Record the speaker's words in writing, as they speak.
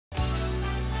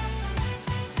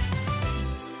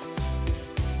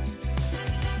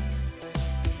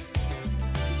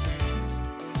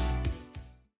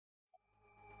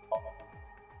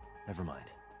Never mind.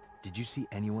 Did you see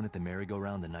anyone at the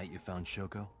merry-go-round the night you found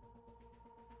Shoko?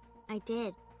 I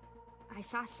did. I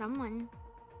saw someone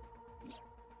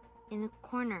in the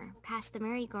corner past the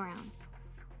merry-go-round.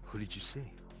 Who did you see?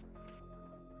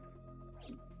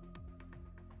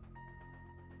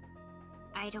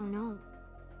 I don't know.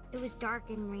 It was dark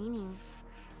and raining.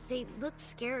 They looked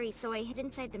scary, so I hid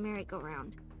inside the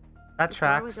merry-go-round. That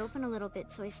tracks. The door was open a little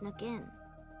bit, so I snuck in.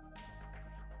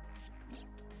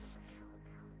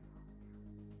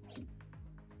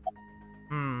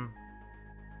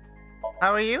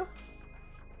 How are you?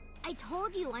 I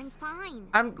told you, I'm fine.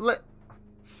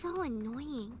 So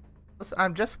annoying.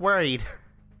 I'm just worried.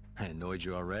 I annoyed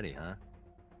you already, huh?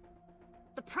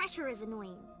 The pressure is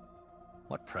annoying.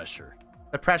 What pressure?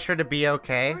 The pressure to be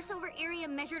okay. Force over area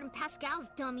measured in pascals,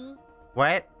 dummy.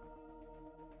 What?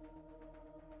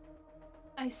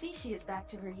 I see she is back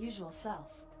to her usual self.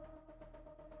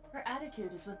 Her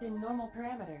attitude is within normal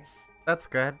parameters. That's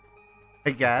good.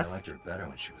 I guess. I liked her better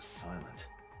when she was silent.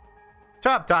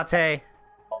 Shut up, Date.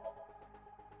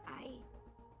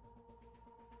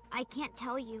 I can't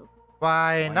tell you.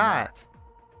 Why not?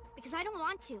 Because I don't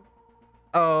want to.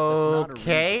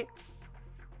 Okay.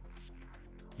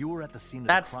 You were at the scene of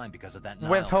That's the crime because of that Nile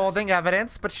withholding message.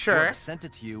 evidence, but sure. Whoever sent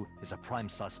it to you is a prime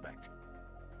suspect.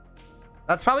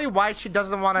 That's probably why she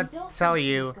doesn't want to tell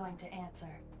you. Going to answer.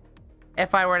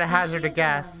 If I were to hazard a When she is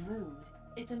guess. in a mood,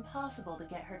 it's impossible to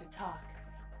get her to talk.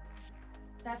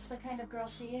 That's the kind of girl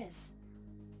she is.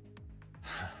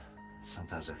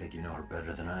 Sometimes I think you know her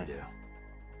better than I do.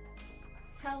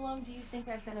 How long do you think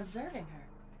I've been observing her?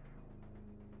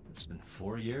 It's been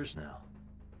 4 years now.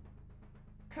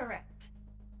 Correct.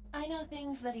 I know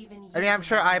things that even you... I mean, I'm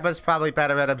sure Aiba's probably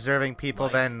better at observing people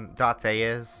than Date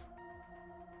is.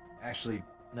 Actually,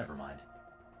 never mind.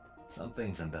 Some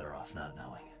things I'm better off not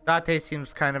knowing. Date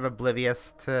seems kind of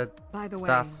oblivious to By the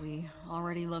stuff. way, we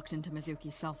already looked into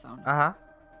Mizuki's cell phone. Uh-huh.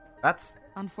 That's...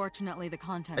 Unfortunately, the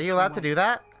contents Are you allowed to do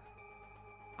that?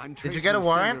 Did you get a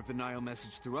warrant? Of the Nile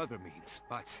message through other means,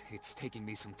 but it's taking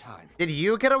me some time. Did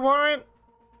you get a warrant?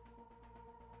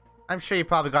 I'm sure you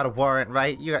probably got a warrant,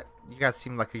 right? You guys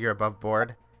seem like you're above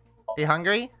board. Are you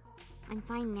hungry? I'm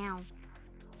fine now.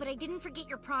 But I didn't forget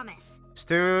your promise.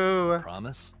 Stu.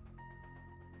 Promise?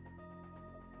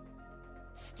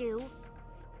 Stu,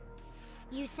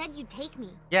 you said you'd take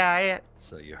me. Yeah,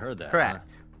 So you heard that,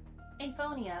 correct. Huh?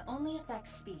 Aphonia only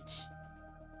affects speech.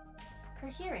 Her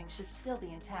hearing should still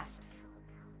be intact.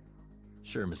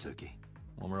 Sure, Mizuki.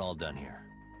 When we're all done here.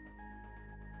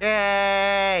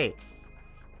 Yay!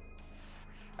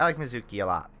 I like Mizuki a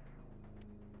lot.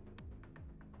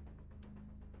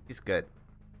 He's good.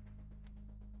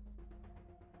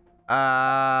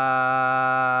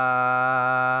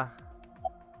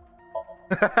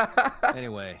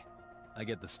 Anyway, I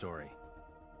get the story.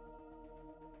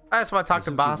 I just want to talk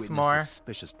to Mizuki Boss witnessed more. a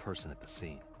suspicious person at the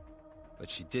scene, but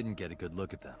she didn't get a good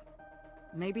look at them.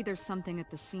 Maybe there's something at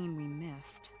the scene we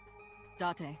missed.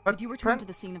 Date, But could you return print- to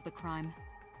the scene of the crime?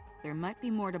 There might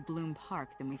be more to Bloom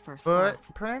Park than we first thought.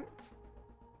 Footprint?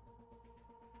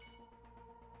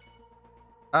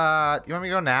 You want me to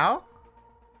go now?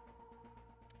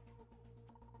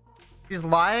 She's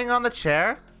lying on the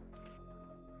chair?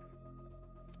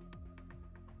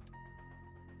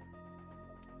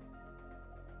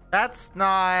 That's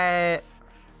not...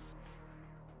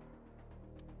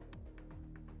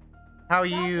 How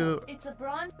you It's a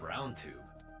bronze... Brown tube.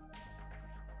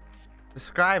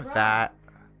 describe Braun. that.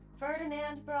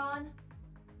 Ferdinand Braun.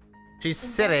 She's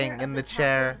sitting inventor in of the tabloid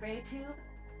chair. ray tube.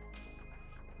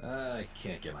 I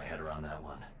can't get my head around that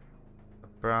one.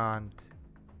 Brond.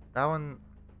 That one...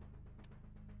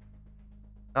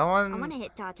 That I one... want to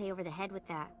hit Date over the head with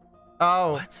that.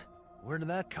 Oh. What? Where did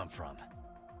that come from?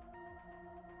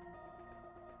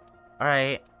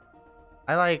 Alright.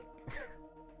 I like...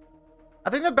 I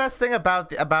think the best thing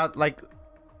about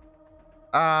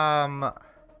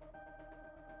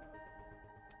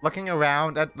looking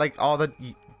around at like all the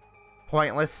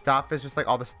pointless stuff is just like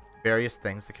all the various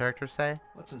things the characters say.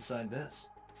 What's inside this?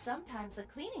 Sometimes a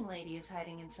cleaning lady is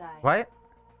hiding inside. What?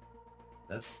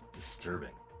 That's disturbing.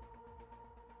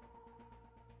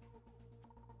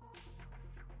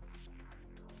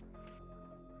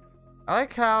 I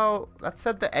like how that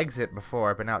said the exit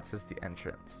before, but now it says the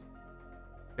entrance.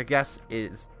 I guess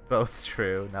is both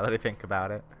true now that I think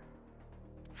about it.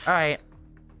 Alright.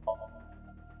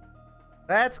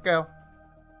 Let's go.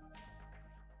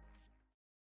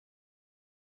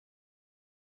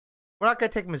 We're not gonna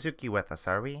take Mizuki with us,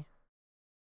 are we?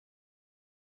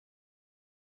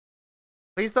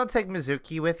 Please don't take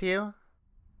Mizuki with you.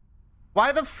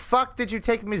 Why the fuck did you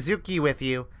take Mizuki with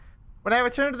you? When I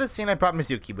returned to the scene, I brought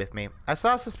Mizuki with me. I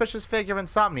saw a suspicious figure in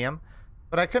Somnium,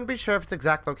 but I couldn't be sure of its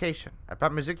exact location. I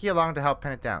brought Mizuki along to help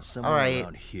pin it down. Somewhere Alright.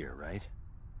 around here, right?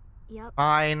 Yep.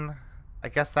 Fine. I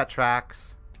guess that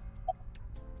tracks.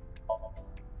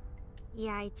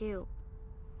 Yeah, I do.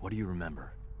 What do you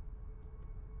remember?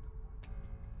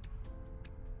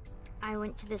 I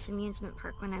went to this amusement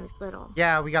park when I was little.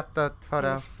 Yeah, we got the I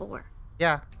photo. was 4.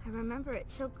 Yeah. I remember it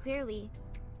so clearly.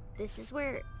 This is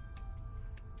where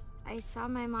I saw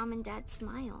my mom and dad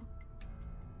smile.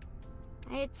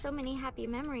 I had so many happy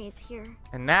memories here.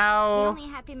 And The now... only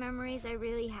happy memories I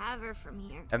really have are from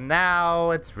here. And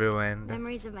now it's ruined.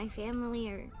 Memories of my family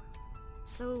are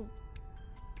so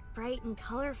bright and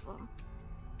colorful.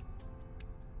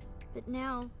 But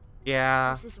now,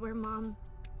 Yeah. this is where Mom...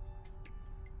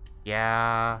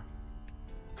 Yeah.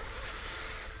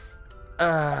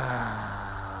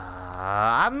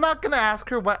 I'm not gonna ask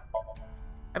her what...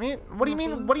 I mean, what do you mean?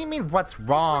 Nothing. What do you mean what's Just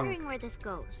wrong? wondering where this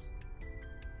goes.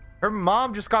 Her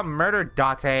mom just got murdered,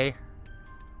 Date.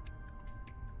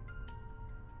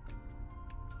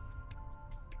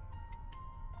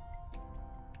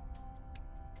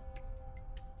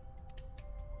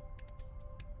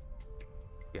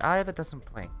 The eye that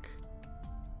doesn't blink.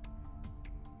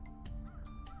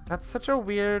 That's such a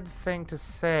weird thing to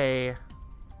say.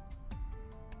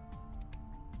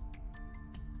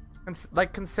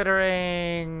 Like,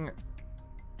 considering...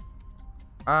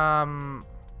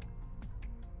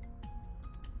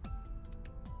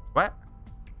 What?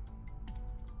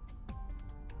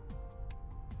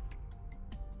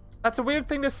 That's a weird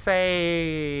thing to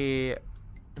say,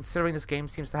 considering this game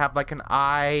seems to have, like, an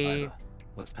eye Iva,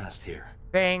 what's past here?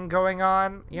 thing going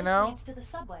on, you This know? leads to the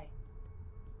subway.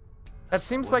 That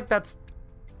seems Subway? like that's...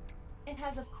 It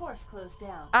has, of course, closed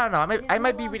down. I don't know, It is I no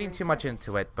might be longer reading in too much service.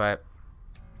 into it, but...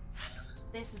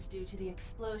 This is due to the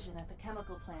explosion at the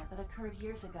chemical plant that occurred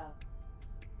years ago.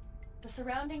 The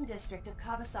surrounding district of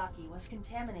Kawasaki was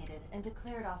contaminated and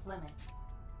declared off limits.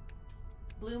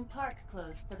 Bloom Park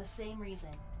closed for the same reason.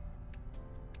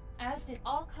 As did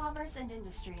all commerce and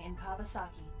industry in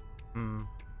Kawasaki. Hmm.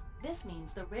 This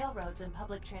means the railroads and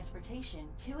public transportation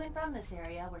to and from this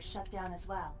area were shut down as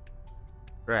well.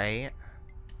 Right.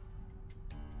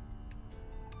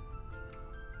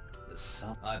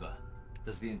 Iva,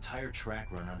 does the entire track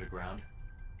run underground?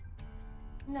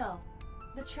 No.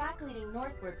 The track leading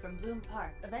northward from Bloom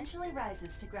Park eventually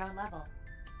rises to ground level.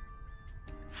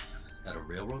 At a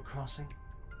railroad crossing?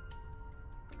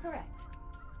 Correct.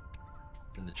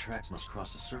 Then the tracks must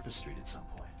cross a surface street at some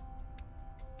point.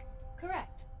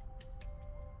 Correct.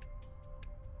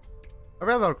 A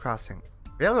railroad crossing.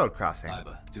 Railroad crossing.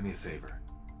 Iva, do me a favor.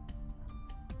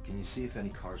 Can you see if any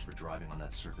cars were driving on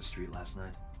that surface street last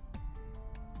night?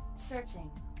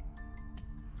 Searching.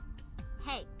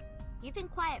 Hey, you've been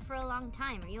quiet for a long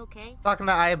time. Are you okay? Talking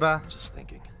to Iba. Just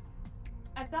thinking.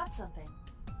 I've got something.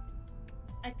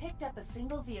 I picked up a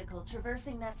single vehicle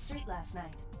traversing that street last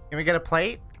night. Can we get a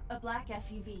plate? A black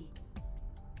SUV.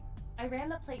 I ran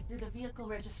the plate through the vehicle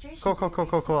registration Cool.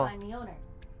 database to find the owner.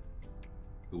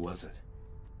 Who was it?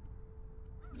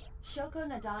 Shoko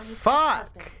Nadami's Fuck!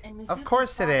 ex-husband and Of Mizuki's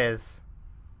course it father, is.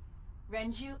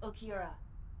 Renju Okiura.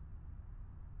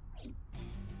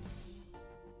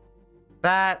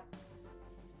 That...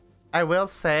 I will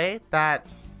say, that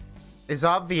is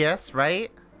obvious, right?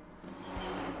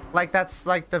 Like, that's,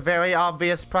 like, the very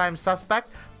obvious prime suspect.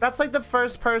 That's, like, the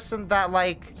first person that,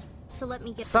 like, So let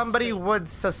me get somebody this straight. would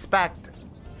suspect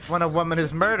when a woman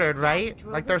is murdered, right?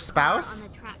 Drove Like, their his car spouse?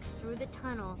 on the tracks through the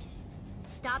tunnel,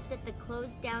 stopped at the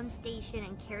closed-down station,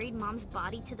 and carried Mom's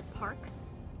body to the park.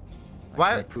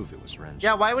 Why- I can't prove it was Renji.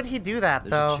 Yeah, why would he do that,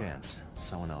 There's though? a chance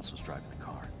someone else was driving the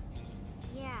car.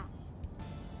 Yeah.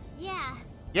 Yeah.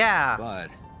 Yeah. But,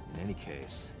 in any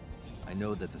case, I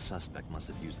know that the suspect must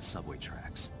have used the subway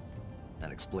tracks.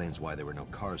 That explains why there were no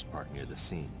cars parked near the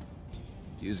scene.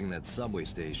 Using that subway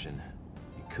station,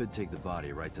 you could take the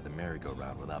body right to the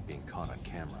merry-go-round without being caught on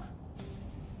camera.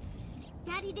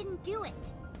 Daddy didn't do it.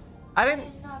 I didn't...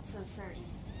 I'm not so certain.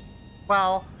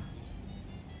 Well...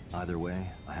 Either way,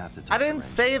 I have to talk I to didn't Renji.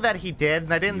 say that he did,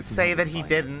 and I didn't You can say help that me he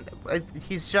find him. didn't.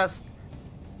 He's just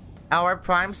our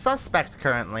prime suspect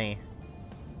currently.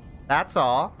 That's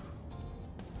all.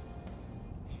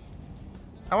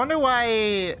 I wonder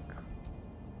why...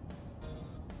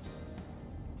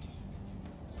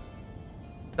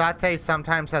 Date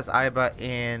sometimes has Aiba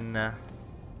in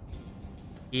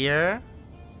here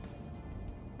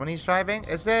when he's driving.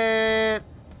 Is it...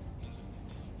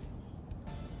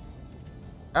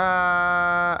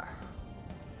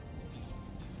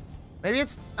 Maybe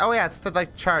it's... Oh yeah, it's to,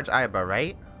 like, charge Aiba,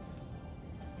 right?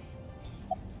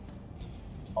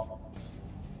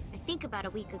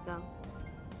 a week ago,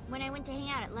 when I went to hang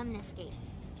out at Lemniscape.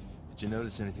 Did you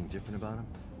notice anything different about him?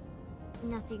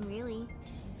 Nothing really.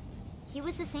 He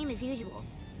was the same as usual.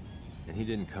 And he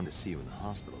didn't come to see you in the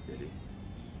hospital, did he?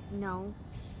 No.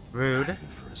 Rude. Even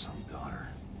for his own daughter.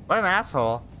 What an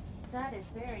asshole. That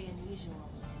is very unusual.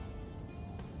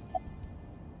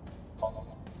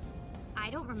 I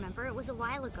don't remember. It was a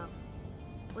while ago.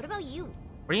 What about you?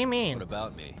 What do you mean? What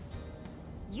about me?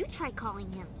 You tried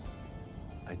calling him.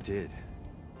 I did.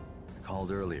 I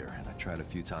called earlier, and I tried a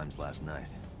few times last night.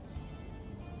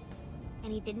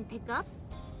 And he didn't pick up?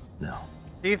 No.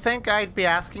 Do you think I'd be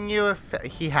asking you if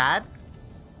he had?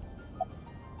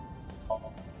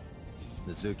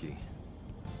 Mizuki,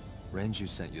 Renju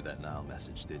sent you that Nile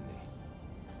message, didn't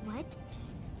he? What?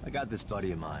 I got this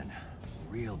buddy of mine.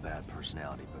 Real bad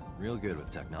personality, but real good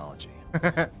with technology.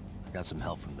 I got some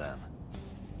help from them.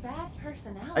 Bad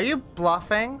personality. Are you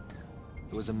bluffing?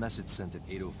 There was a message sent at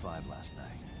 8:05 last night.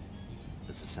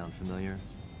 Does it sound familiar?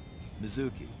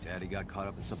 Mizuki, Daddy got caught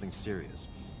up in something serious.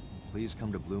 Please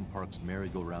come to Bloom Park's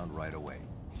merry-go-round right away.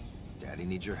 Daddy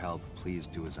needs your help. Please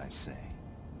do as I say.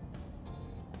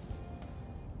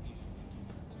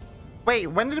 Wait,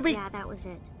 when did we... Yeah, that was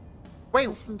it. Wait, It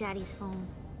was from Daddy's phone.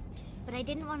 But I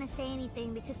didn't want to say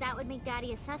anything because that would make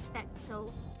Daddy a suspect,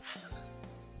 so...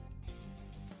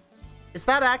 is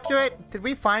that accurate? Did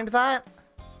we find that?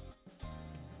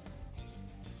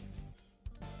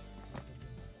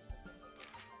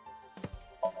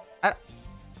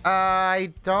 I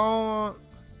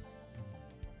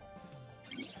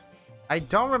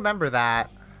don't remember that.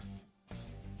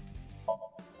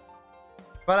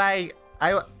 But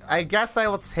I guess I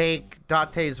will take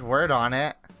Date's word on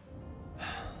it.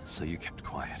 So you kept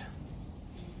quiet.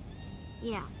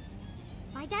 Yeah.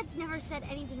 My dad's never said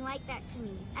anything like that to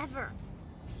me, ever.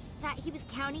 That he was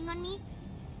counting on me.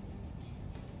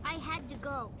 I had to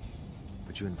go.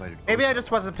 But you invited Maybe I Oto.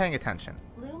 just wasn't paying attention.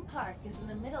 Bloom Park is in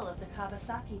the middle of the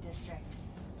Kawasaki district.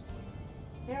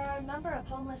 There are a number of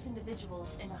homeless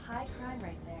individuals in a high crime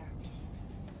rate there.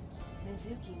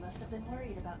 Mizuki must have been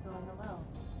worried about going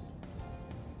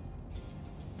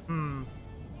alone.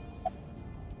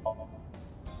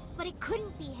 But it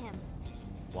couldn't be him.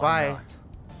 Why? Not?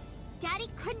 Daddy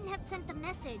couldn't have sent the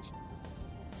message.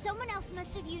 Someone else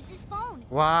must have used his phone.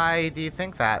 Why do you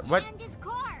think that? What? And his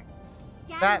car.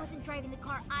 Daddy That- wasn't driving the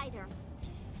car either.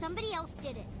 Somebody else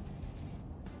did it.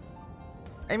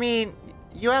 I mean,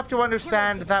 you have to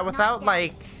understand that without,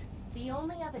 like... The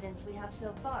only evidence we have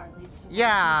so far leads to one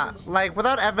Yeah, conclusion. like,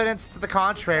 without evidence to the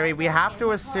contrary, we have to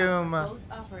The assume boat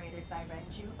operated by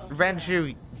Renju Okura.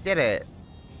 Renju did it.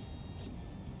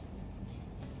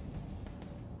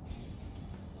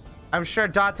 I'm sure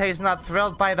Date's not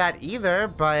thrilled by that either,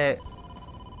 but...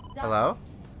 Hello?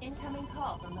 Incoming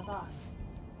call from the boss.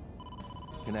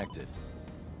 Connected.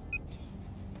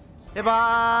 Hey,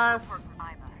 boss!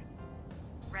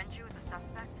 Renju is a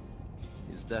suspect?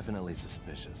 He's definitely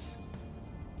suspicious.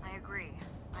 I agree.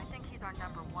 I think he's our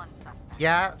 #1 suspect.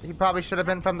 Yeah, he probably should have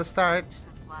been from the start.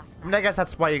 Since last I mean, I guess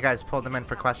that's why you guys pulled him in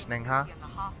for questioning, huh? In the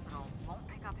hospital, won't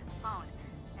pick up his phone,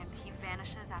 and he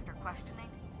vanishes after questioning.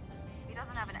 He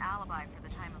doesn't have an alibi for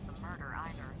the time of the murder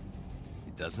either.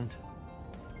 He doesn't?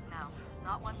 No,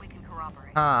 not one we can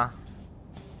corroborate.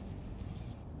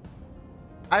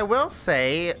 I will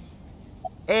say,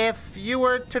 if you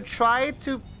were to try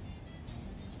to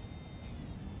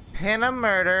pin a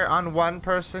murder on one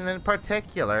person in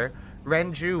particular,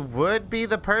 Renju would be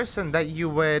the person that you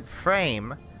would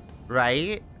frame,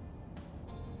 right?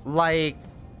 Like,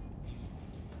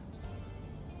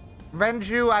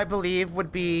 Renju, I believe,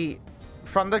 would be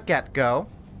from the get-go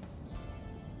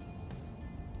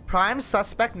prime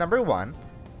suspect #1,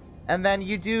 and then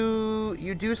you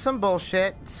do some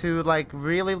bullshit to, like,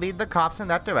 really lead the cops in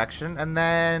that direction, and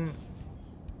then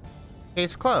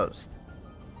case closed.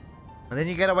 And then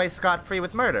you get away scot-free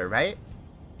with murder, right?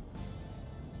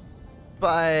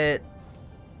 But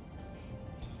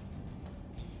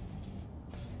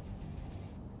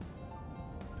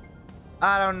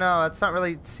I don't know, it's not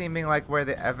really seeming like where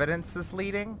the evidence is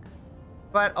leading.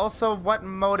 But also, what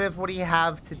motive would he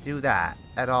have to do that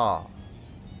at all?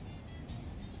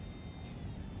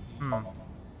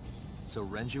 So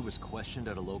Renju was questioned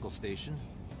at a local station?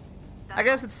 I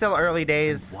guess it's still early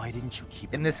days Why didn't you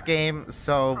keep in him this there? game,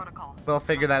 so Protocol. we'll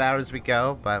figure that out as we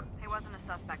go, but... He wasn't a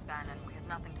suspect then, and we had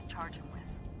nothing to charge him with.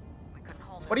 We couldn't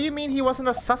hold him. What do you mean he wasn't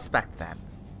a suspect then?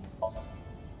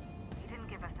 He didn't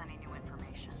give us any new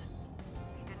information.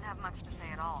 He didn't have much to say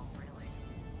at all, really.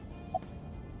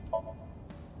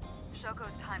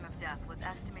 Shoko's time of death was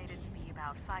estimated to be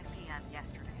about 5 p.m.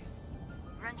 yesterday.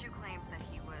 Renju claims that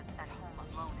he was at home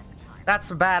alone at the time.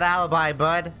 That's a bad alibi,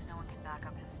 bud. No one can back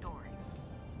up his story.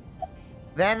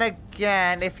 Then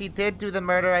again, if he did do the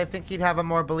murder, I think he'd have a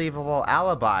more believable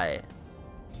alibi.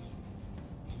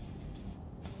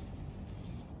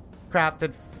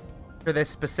 Crafted for this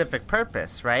specific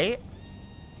purpose, right?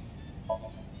 No,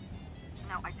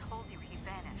 I told you he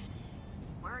vanished.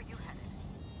 Where are you headed?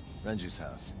 Renju's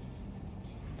house.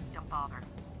 Don't bother.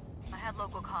 I had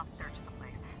local cops search the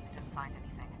place. They didn't find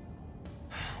anything.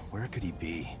 Where could he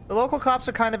be? The local cops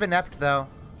are kind of inept, though.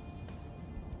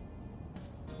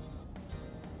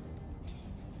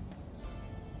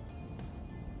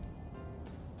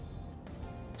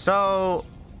 So,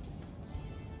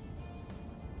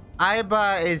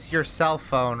 Aiba is your cell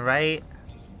phone, right?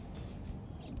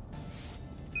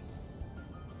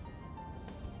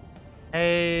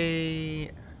 Hey.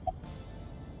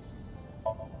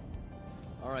 All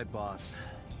right, boss.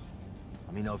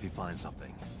 Let me know if you find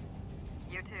something.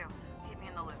 You too. Keep me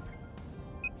in the loop.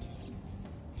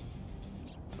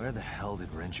 Where the hell did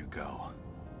Renju go?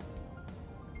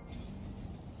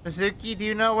 Mizuki, do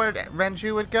you know where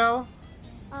Renju would go?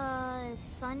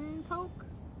 Sun poke?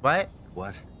 What?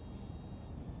 What?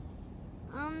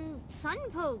 Sun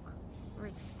poke. Or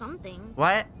something.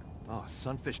 What? Oh,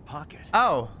 Sunfish Pocket.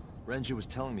 Oh. Renju was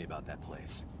telling me about that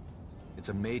place. It's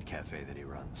a maid cafe that he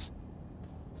runs.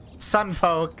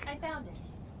 Sunpoke. I found it.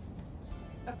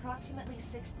 Approximately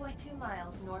 6.2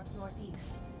 miles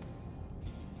north-northeast.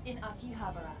 In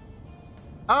Akihabara.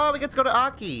 Oh, we get to go to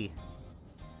Aki.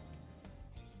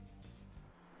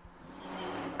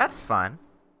 That's fun.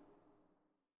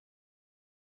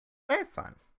 Very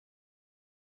fun.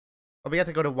 Well, we got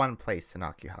to go to one place in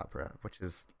Akihabara, which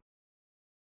is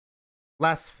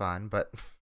less fun, but...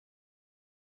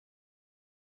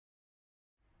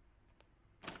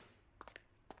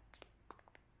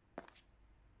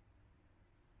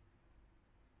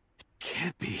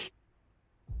 Can't be.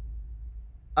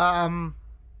 Oh,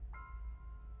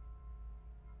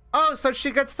 so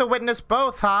she gets to witness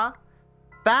both, huh?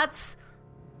 That's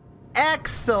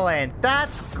excellent.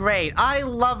 That's great. I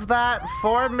love that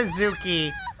for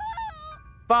Mizuki.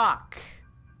 Fuck.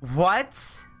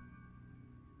 What?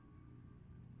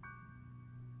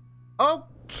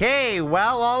 Okay,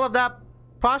 well, all of that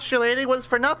postulating was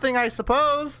for nothing, I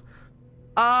suppose.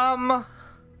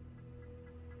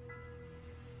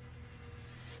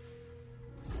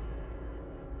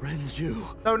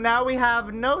 Renju. So now we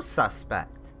have no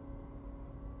suspect.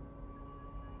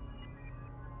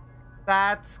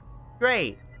 That's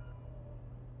great.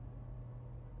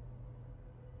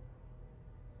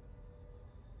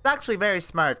 It's actually very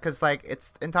smart, because, like,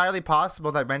 it's entirely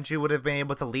possible that Renju would have been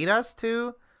able to lead us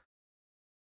to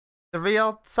the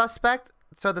real suspect.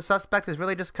 So the suspect is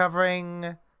really just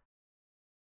covering...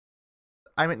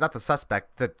 I mean, not the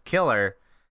suspect, the killer.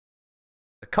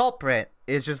 The culprit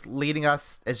is just leading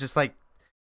us, is just, like,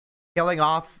 killing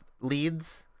off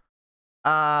leads.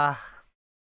 Mizuki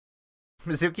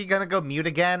gonna go mute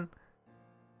again?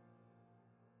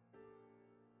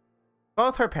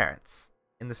 Both her parents,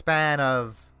 in the span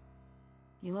of...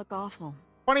 You look awful.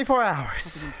 24 Have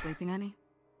hours. you been sleeping any?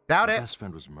 Doubt My it. best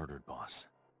friend was murdered, boss.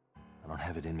 I don't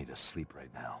have it in me to sleep right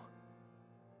now.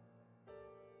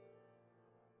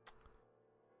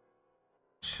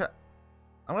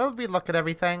 I'm gonna relook at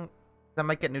everything. I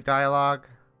might get new dialogue.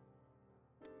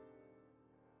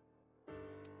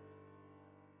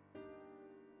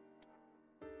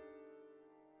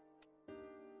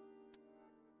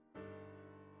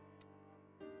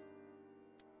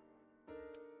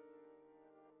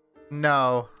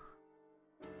 No.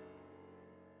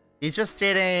 He's just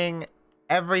stating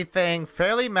everything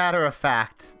fairly matter of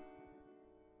fact.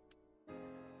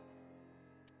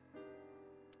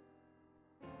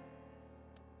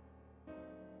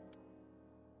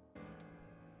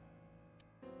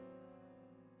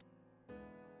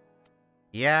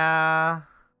 Yeah.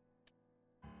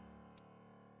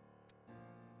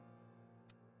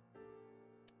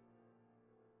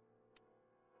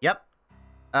 Yep.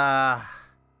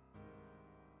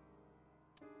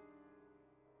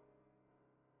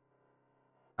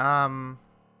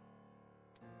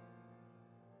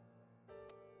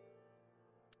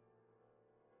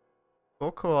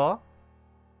 Cool.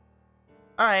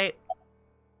 Alright.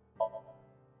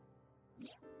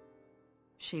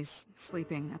 She's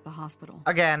sleeping at the hospital.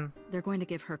 Again. They're going to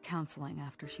give her counseling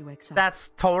after she wakes up. That's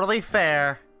totally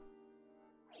fair.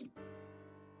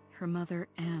 Her mother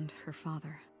and her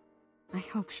father. I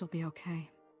hope she'll be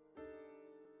okay.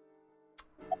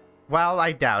 Well,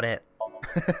 I doubt it.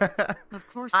 Of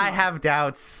course I not. have I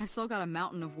doubts. still got a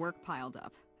mountain of work piled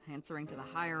up. Answering to the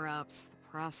higher-ups, the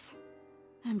press.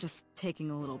 I'm just taking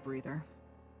a little breather.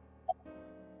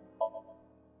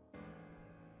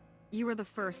 You were the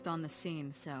first on the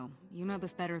scene, so you know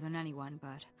this better than anyone,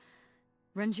 but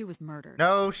Renju was murdered.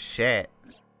 No shit.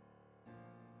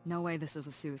 No way this was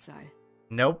a suicide.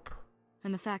 Nope.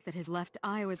 And the fact that his left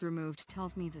eye was removed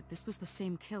tells me that this was the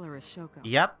same killer as Shoko.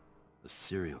 Yep. The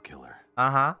serial killer.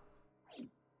 Uh-huh.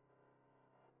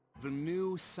 The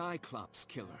new Cyclops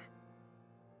killer.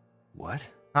 What?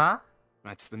 Huh?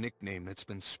 That's the nickname that's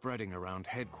been spreading around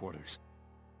headquarters.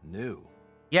 New.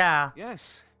 Yeah.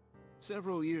 Yes,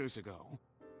 several years ago.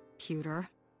 Pewter.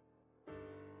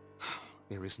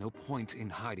 There is no point in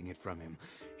hiding it from him.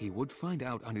 He would find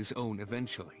out on his own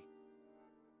eventually.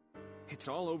 It's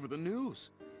all over the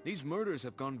news. These murders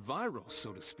have gone viral,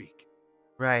 so to speak.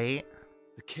 Right.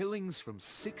 The killings from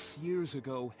 6 years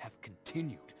ago have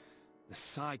continued. The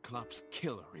Cyclops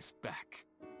killer is back.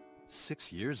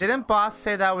 6 years Didn't ago. Boss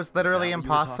say that was literally Is that what you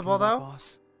were talking impossible, about, though?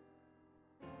 Boss?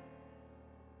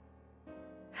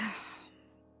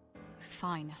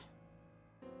 Fine.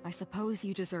 I suppose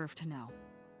you deserve to know.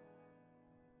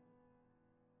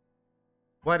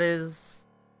 What is...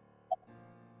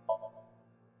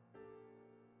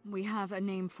 We have a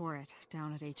name for it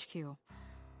down at HQ.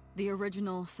 The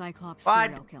original Cyclops What?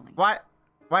 serial killing. What?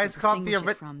 Why is To it called the distinguish it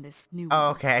original? from this new Oh,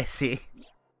 one. okay, I see.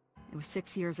 It was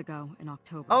 6 years ago in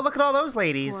October. Oh, look at all those 4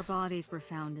 ladies. bodies were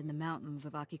found in the mountains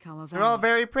of Akikawa Valley. They're all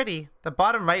very pretty. The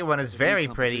bottom right one is The very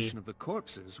pretty. decomposition of the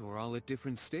corpses were all at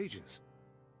different stages.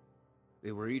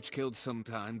 They were each killed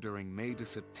sometime during May to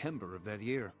September of that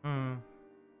year. Hmm.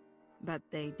 But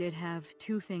they did have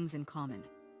 2 things in common.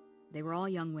 They were all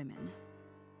young women.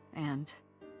 And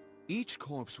Each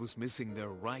corpse was missing their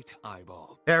right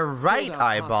eyeball. Their right Killed out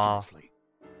eyeball. posthumously.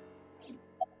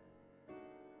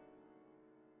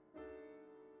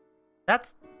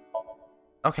 That's...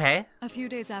 Okay. a few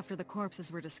days after the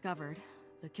corpses were discovered,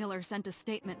 the killer sent a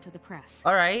statement to the press.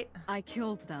 Alright. I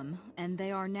killed them, and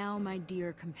they are now my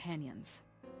dear companions.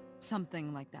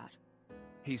 Something like that.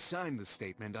 He signed the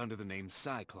statement under the name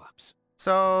Cyclops.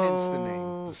 So... Hence the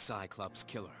name, the Cyclops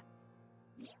Killer.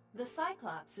 The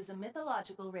Cyclops is a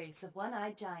mythological race of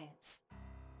one-eyed giants.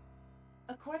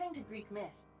 According to Greek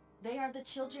myth, they are the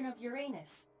children of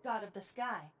Uranus, god of the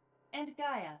sky, and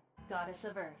Gaia, goddess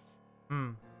of earth.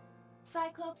 Hmm.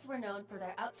 Cyclops were known for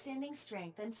their outstanding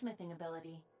strength and smithing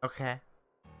ability. Okay.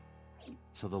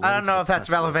 So the I letter don't to know the if that's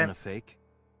press wasn't relevant. a fake?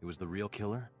 It was the real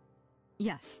killer?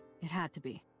 Yes, it had to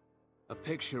be. A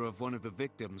picture of one of the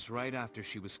victims right after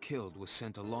she was killed was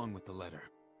sent along with the letter.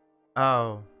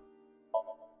 Oh.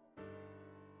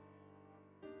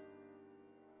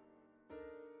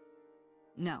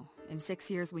 No, in 6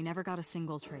 years we never got a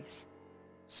single trace.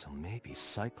 So maybe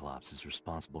Cyclops is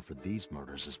responsible for these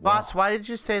murders as well. Boss, why did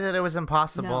you say that it was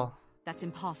impossible? No, that's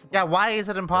impossible. Yeah, why is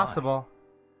it impossible?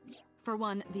 For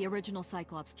one, the original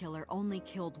Cyclops killer only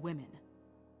killed women.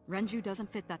 Renju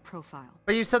doesn't fit that profile.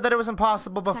 But you said that it was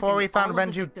impossible before Second, we found all of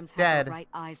the Renju victims had dead. their right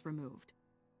eyes removed.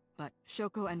 But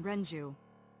Shoko and Renju,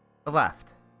 The left.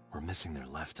 We're missing their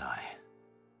left eye.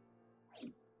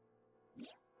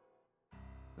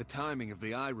 The timing of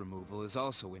the eye removal is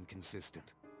also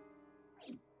inconsistent.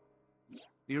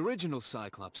 The original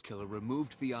Cyclops killer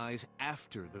removed the eyes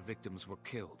after the victims were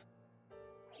killed.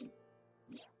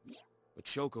 But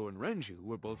Shoko and Renju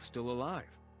were both still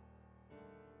alive.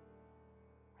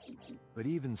 But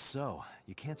even so,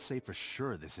 you can't say for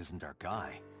sure this isn't our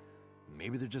guy.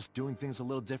 Maybe they're just doing things a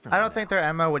little differently. I don't think now.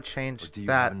 their MO would Or change do you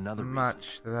that have another reason?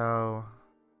 much, though.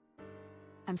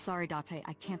 I'm sorry, Date,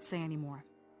 I can't say anymore.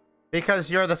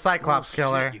 Because you're the Cyclops Bullshit,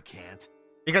 killer. You can't.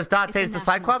 Because Date's the national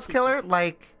Cyclops killer? secret.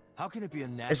 Like, How can it be a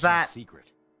national that-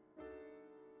 secret?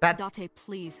 that Date,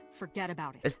 please, forget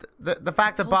about it. is the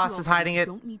fact I that told you Boss is already, hiding you it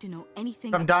don't need to know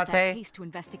anything from about that Date, case to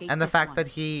investigate and the this fact one. that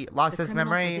he lost The his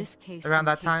criminal for memory this case around and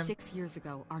that the time. case 6 years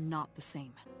ago are not the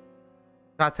same.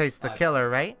 Date's the killer,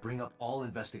 right? Bring up all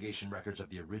investigation records of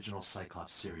the original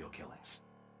Cyclops serial killings.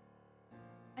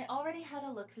 I already had a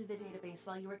look through the database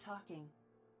while you were talking.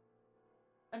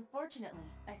 Unfortunately,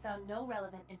 I found no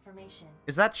relevant information.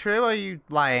 Is that true, or are you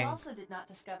I lying? also did not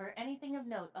discover anything of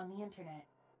note on the internet.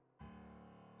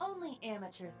 Only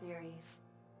amateur theories.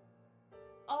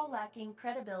 All lacking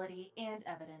credibility and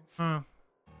evidence. Hmm.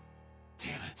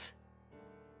 Damn it.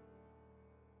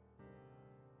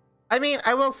 I mean,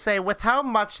 I will say, with how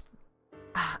much...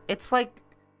 It's like...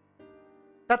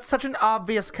 That's such an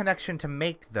obvious connection to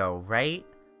make, though, right?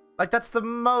 Like, that's the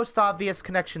most obvious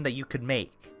connection that you could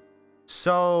make.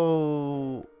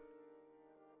 So...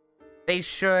 They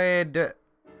should...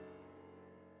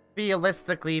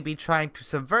 realistically be trying to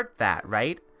subvert that,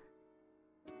 right?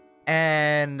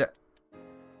 And...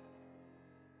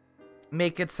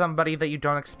 make it somebody that you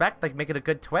don't expect, like make it a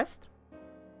good twist.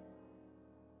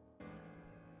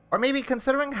 Or maybe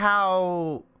considering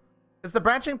how... Because the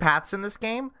branching paths in this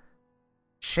game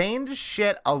change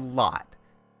shit a lot.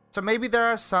 So maybe there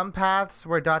are some paths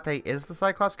where Date is the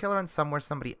Cyclops killer and some where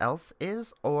somebody else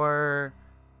is, or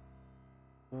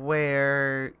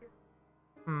where...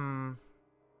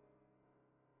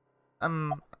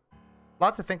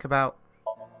 Lot to think about.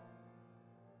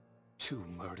 2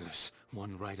 murders,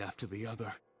 one right after the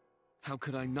other. How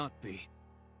could I not be?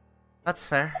 That's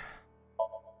fair.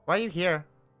 Why are you here?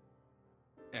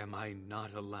 Am I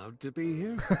not allowed to be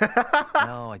here?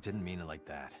 No, I didn't mean it like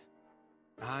that.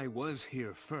 I was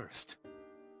here first.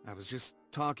 I was just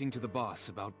talking to the boss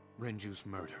about Renju's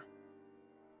murder.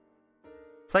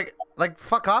 It's like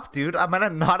fuck off, dude. Am I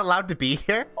not allowed to be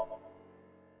here?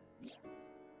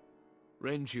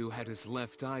 Renju had his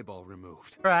left eyeball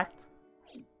removed. Correct.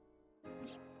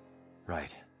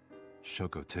 Right.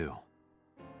 Shoko too.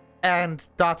 And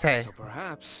Date. So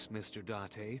perhaps, Mr.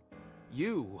 Date,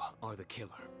 you are the killer.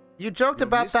 You joked You're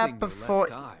about missing that your before.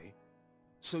 left eye,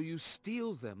 so you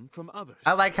steal them from others.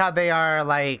 I like how they are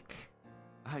like...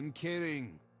 I'm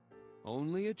kidding.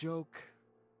 Only a joke.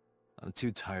 I'm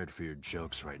too tired for your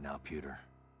jokes right now, Pewter.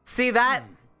 See that?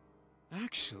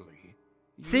 Actually,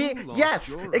 See? you lost Yes,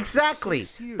 your eye exactly.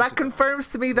 6 years That ago, confirms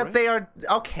to me that correct? they are...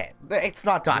 Okay, it's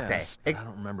not Date. Yes, It, I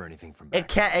don't remember anything from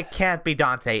back it can't be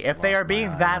Date. If they Lost are being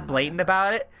my eye that on blatant my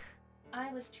about it,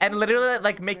 I was and literally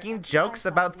like transported to making your jokes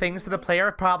exercise about center things that the recently.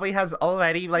 player probably has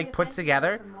already We like have put been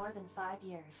together, for more than 5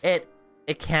 years.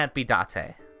 it can't be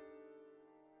Date.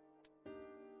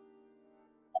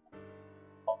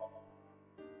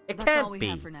 It That's can't all we be.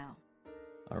 have for now.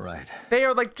 All right. They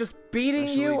are like just beating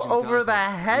Special you Agent over the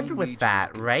Date, head we need with you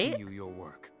that, to right? continue your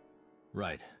work.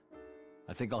 Right.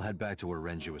 I think I'll head back to where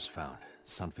Renju was found.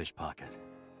 Sunfish Pocket.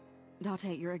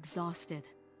 Date, you're exhausted.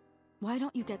 Why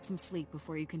don't you get some sleep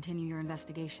before you continue your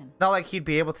investigation? Not like he'd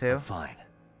be able to. Fine.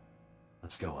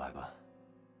 Let's go, Iba.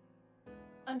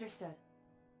 Understood.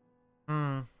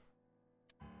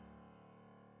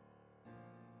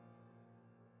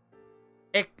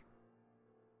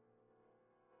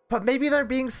 But maybe they're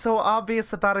being so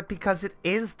obvious about it because it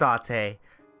is Date.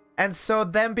 And so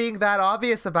them being that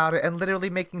obvious about it and literally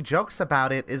making jokes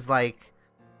about it is like...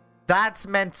 That's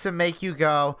meant to make you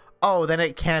go, oh, then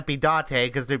it can't be Date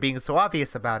because they're being so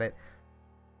obvious about it.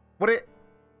 Would it...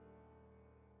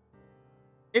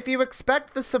 If you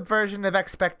expect the subversion of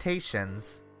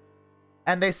expectations,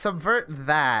 and they subvert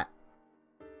that,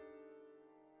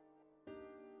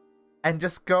 and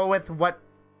just go with what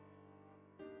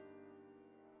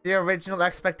the original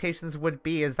expectations would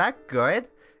be, is that good?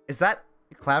 Is that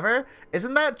clever?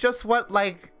 Isn't that just what,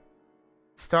 like,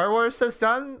 Star Wars has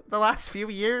done the last few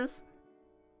years?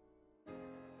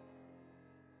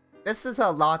 This is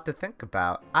a lot to think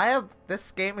about.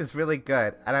 This game is really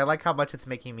good, and I like how much it's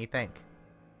making me think.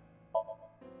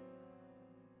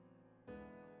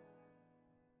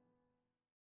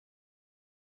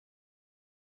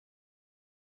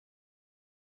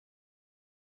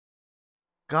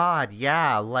 God,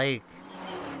 yeah, like...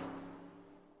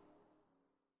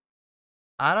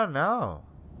 I don't know.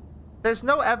 There's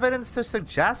no evidence to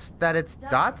suggest that it's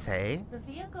Date. The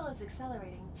vehicle is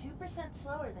accelerating 2%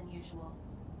 slower than usual.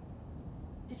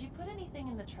 Did you put anything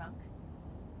in the trunk?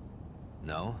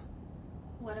 No?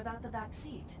 What about the back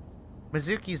seat?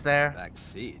 Mizuki's there. Back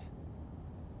seat.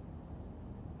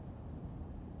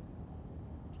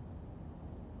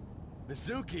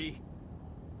 Mizuki!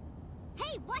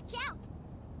 Hey, watch out!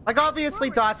 Like,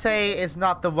 obviously Date is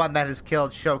not the one that has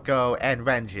killed Shoko and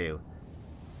Renju.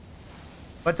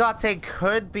 But Date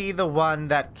could be the one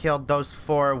that killed those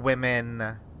 4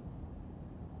 women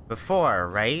before,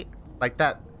 right? Like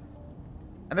that.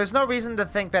 And there's no reason to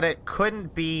think that it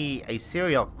couldn't be a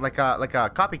serial, like a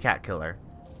copycat killer.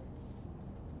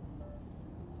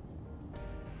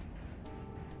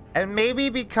 And maybe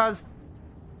because...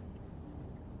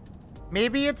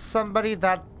 Maybe it's somebody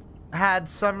that had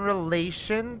some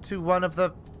relation to one of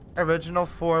the original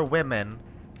 4 women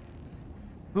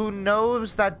who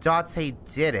knows that Date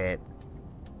did it,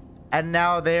 and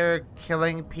now they're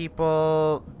killing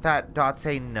people that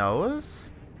Date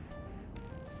knows?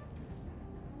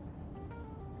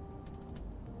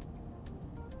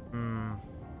 Well,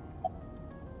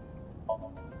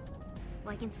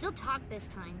 I can still talk this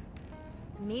time.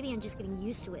 Maybe I'm just getting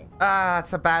used to it. Ah,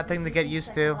 it's a bad thing to get Mizuki's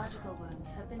used to. psychological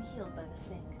wounds have been healed by the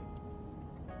sink.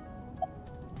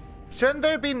 Shouldn't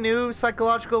there be new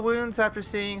psychological wounds after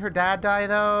seeing her dad die,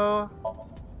 though?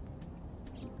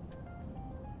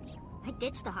 I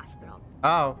ditched the hospital.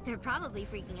 Oh. They're probably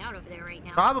freaking out over there right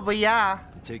now. Probably, yeah.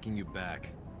 I'm taking you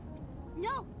back.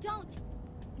 No, don't!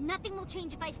 Nothing will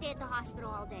change if I stay at the hospital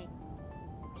all day.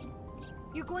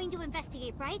 You're going to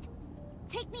investigate, right?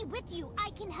 Take me with you,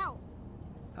 I can help.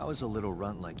 How is a little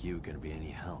runt like you gonna be any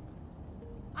help?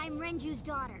 I'm Renju's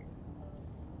daughter.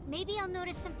 Maybe I'll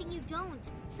notice something you don't.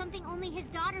 Something only his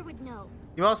daughter would know.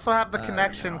 You also have the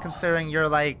connection, no. considering you're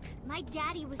like My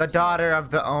daddy was the daughter of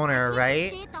the owner, I can't right?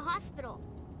 just stay at the hospital.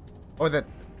 Or the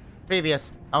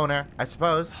previous owner, I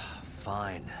suppose.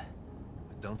 Fine.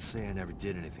 But don't say I never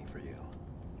did anything for you.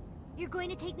 You're going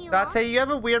to take me along? Date, you have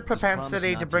a weird Just promise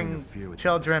propensity not to to bring interfere with the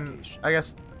children. investigation. I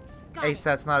guess Got Ace, it.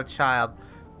 that's not a child.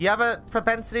 You have a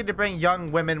propensity to bring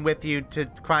young women with you to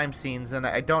crime scenes, and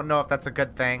I don't know if that's a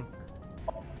good thing.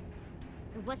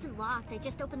 It wasn't locked. I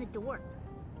just opened the door.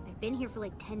 I've been here for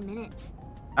like 10 minutes.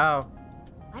 Oh,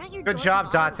 Why don't your good doors job,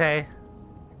 have auto Date. locks?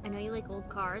 I know you like old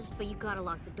cars, but you gotta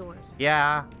lock the doors.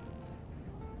 Yeah.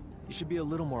 You should be a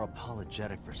little more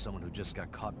apologetic for someone who just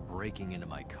got caught breaking into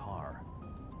my car.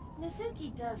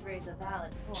 Mizuki does raise a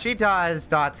valid point. She does,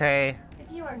 Date.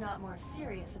 If you are not more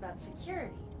serious about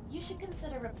security, you should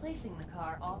consider replacing the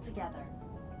car altogether.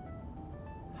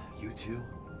 You too?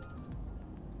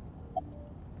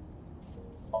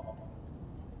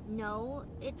 No,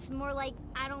 it's more like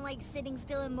I don't like sitting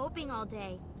still and moping all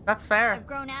day. That's fair. I've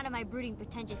grown out of my brooding,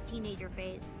 pretentious teenager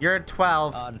phase. You're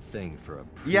 12. Odd thing for a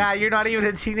Yeah, you're not preteen. even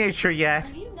a teenager yet.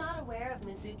 Are you not aware of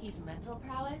Mizuki's mental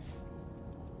prowess?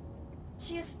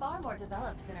 She is far more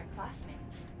developed than her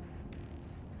classmates.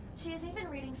 She is even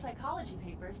reading psychology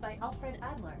papers by Alfred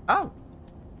Adler. Oh,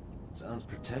 Sounds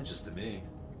pretentious to me.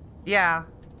 yeah,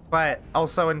 but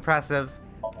also impressive.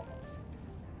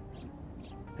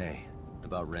 Hey,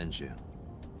 about Renju.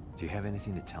 Do you have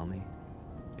anything to tell me?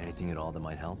 Anything at all that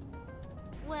might help?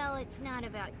 Well, it's not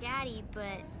about Daddy,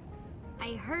 but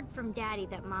I heard from Daddy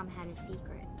that Mom had a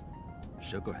secret.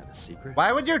 Shoko had a secret?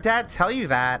 Why would your dad tell you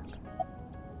that?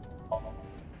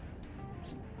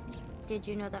 Did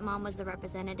you know that Mom was the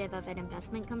representative of an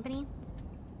investment company?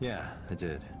 Yeah, I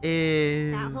did.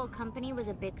 That whole company was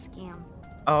a big scam.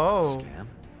 Oh. Scam?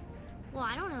 Well,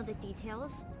 I don't know the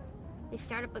details. They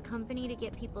start up a company to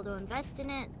get people to invest in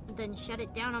it, then shut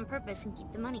it down on purpose and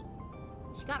keep the money.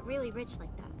 She got really rich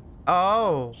like that.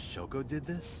 Oh. Shoko did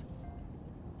this?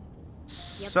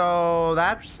 So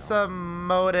that's a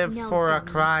motive No, for a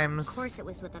dummy. crimes. Of course it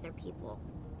was with other people.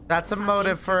 That's a It's how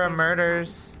motive gangsters for a do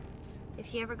murders. If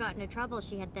she ever got into trouble,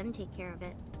 she had them take care of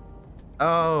it.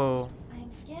 Oh. I am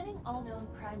scanning all known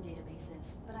crime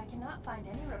databases, but I cannot find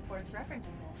any reports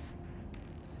referencing this.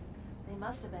 They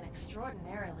must have been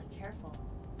extraordinarily careful.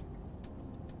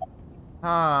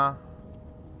 Huh.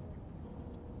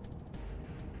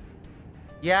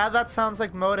 Yeah, that sounds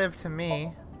like motive to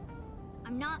me.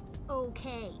 I'm not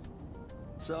okay.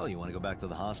 So, you want to go back to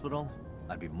the hospital?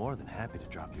 I'd be more than happy to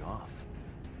drop you off.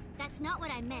 That's not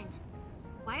what I meant.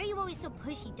 Why are you always so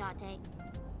pushy, Date?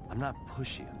 I'm not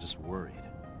pushy, I'm just worried.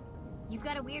 You've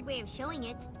got a weird way of showing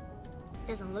it.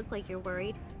 Doesn't look like you're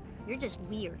worried. You're just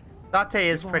weird. Date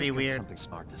is You've pretty always got weird. something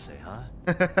smart to say,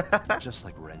 huh? Just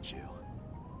like Renju.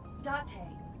 Date,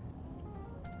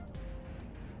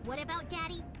 What about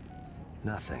Daddy?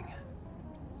 Nothing.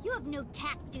 You have no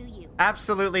tact, do you?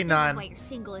 Absolutely This is none. why you're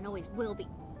single and always will be.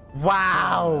 That's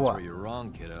Wow. where you're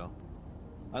wrong, kiddo.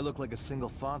 I look like a single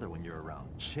father when you're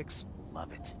around. Chicks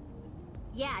love it.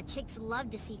 Yeah, chicks love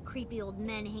to see creepy old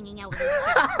men hanging out with a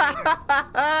sixth grader.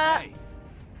 Hey!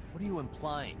 What are you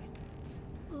implying?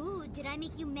 Ooh, did I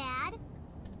make you mad?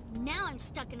 Now I'm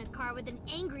stuck in a car with an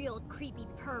angry old creepy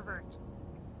pervert.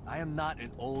 I am not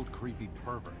an old, creepy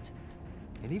pervert.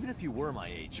 And even if you were my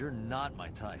age, you're not my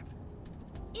type.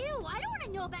 Ew, I don't want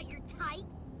to know about your type.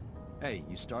 Hey,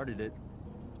 you started it.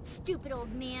 Stupid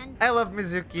old man. I love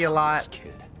Mizuki a This lot.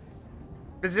 kid.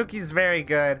 Mizuki's very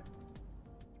good.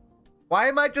 Why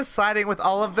am I just siding with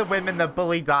all of the women that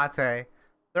bully Date?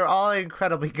 They're all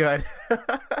incredibly good.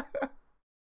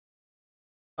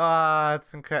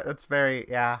 It's very,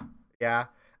 yeah.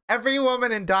 Every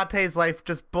woman in Date's life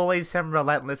just bullies him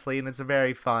relentlessly, and it's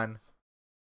very fun.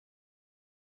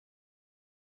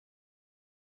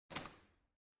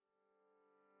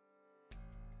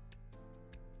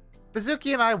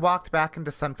 Mizuki and I walked back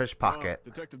into Sunfish Pocket.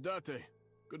 Detective Date.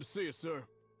 Good to see you, sir.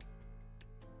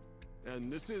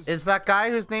 And this Is that guy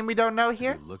whose name we don't know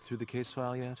here? You looked through the case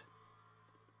file yet?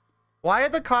 Why are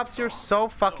the cops here so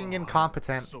fucking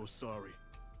incompetent? So sorry.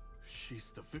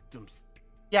 She's the victim's.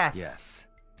 Yes. Yes.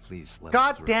 Please let us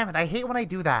God through. damn it, I hate when I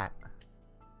do that.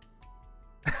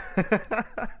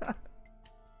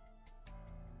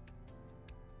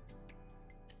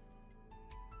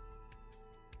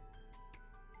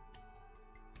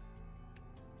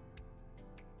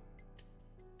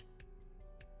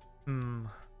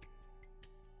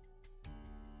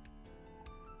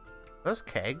 those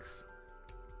kegs?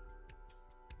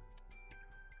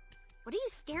 What are you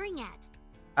staring at?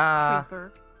 Shut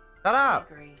I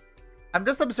up. agree. I'm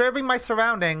just observing my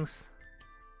surroundings.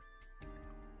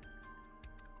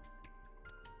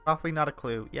 Probably not a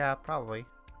clue. Yeah, probably.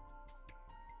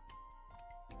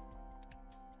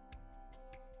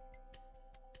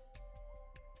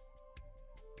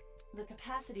 The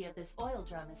capacity of this oil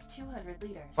drum is 200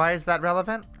 liters. Why is that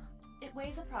relevant? It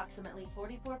weighs approximately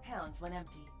 44 pounds when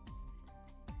empty.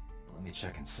 Let me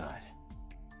check inside.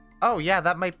 Oh yeah,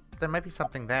 there might be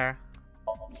something there.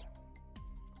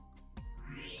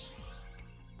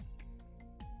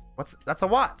 That's a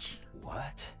watch.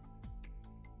 What?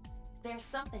 There's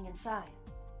something inside.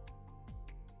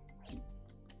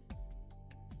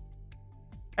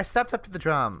 I stepped up to the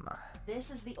drum. This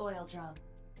is the oil drum.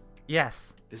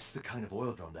 Yes. This is the kind of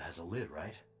oil drum that has a lid,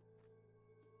 right?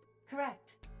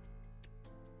 Correct.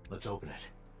 Let's open it.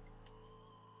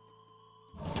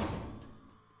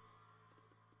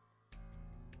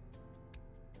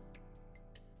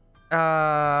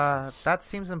 That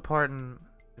seems important.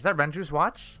 Is that Renju's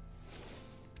watch?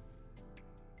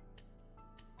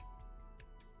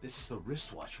 This is the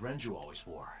wristwatch Renju always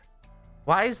wore.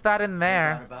 Why is that in No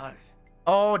there? doubt about it.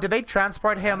 Oh, did they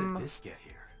transport How him? did this get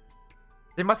here?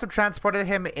 They must have transported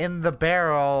him in the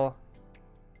barrel.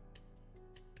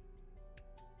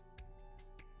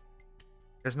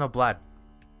 There's no blood.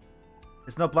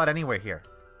 There's no blood anywhere here.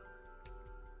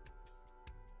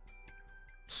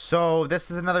 So this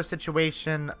is another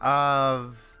situation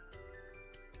of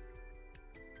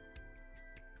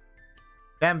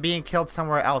them being killed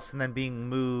somewhere else and then being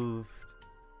moved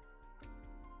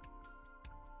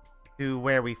to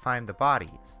where we find the bodies.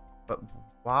 But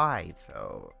why,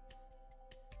 though?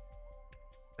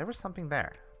 There was something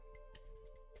there.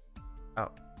 Oh.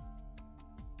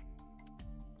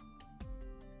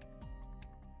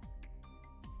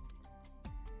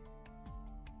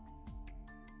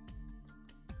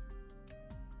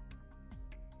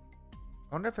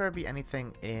 I wonder if there would be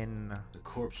anything in... The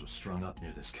corpse was strung up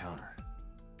near this counter.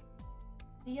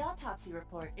 The autopsy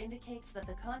report indicates that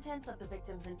the contents of the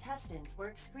victim's intestines were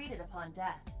excreted upon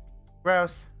death.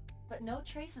 Gross. But no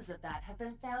traces of that have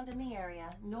been found in the area,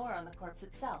 nor on the corpse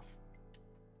itself.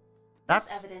 That's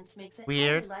this evidence makes it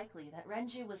weird. highly likely that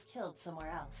Renju was killed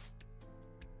somewhere else.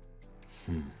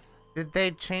 Did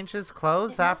they change his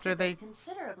clothes It must after have they... been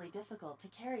considerably difficult to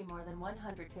carry more than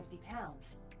 150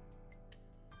 pounds.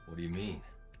 What do you mean?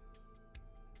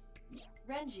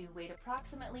 Renju weighed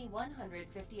approximately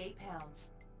 158 pounds.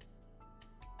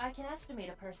 I can estimate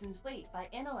a person's weight by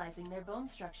analyzing their bone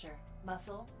structure,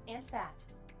 muscle, and fat.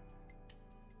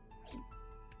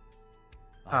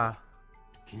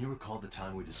 Can you recall the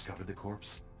time we discovered the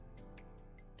corpse?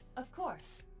 Of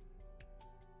course.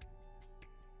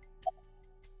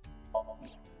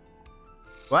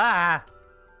 Wah!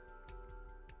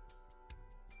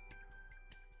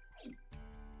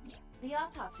 The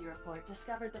autopsy report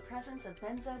discovered the presence of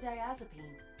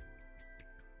benzodiazepine.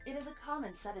 It is a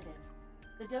common sedative.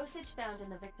 The dosage found in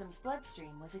the victim's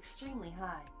bloodstream was extremely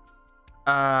high. It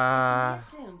can be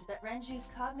assumed that Renju's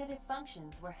cognitive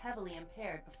functions were heavily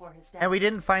impaired before his death. And we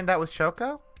didn't find that with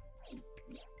Shoko?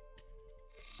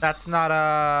 That's not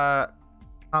a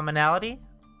commonality?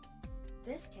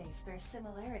 This case bears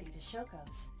similarity to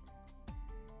Shoko's.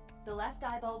 The left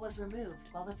eyeball was removed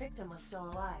while the victim was still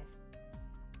alive.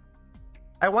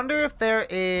 I wonder if there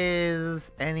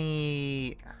is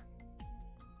any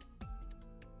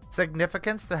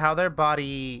significance to how their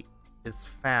body is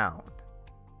found.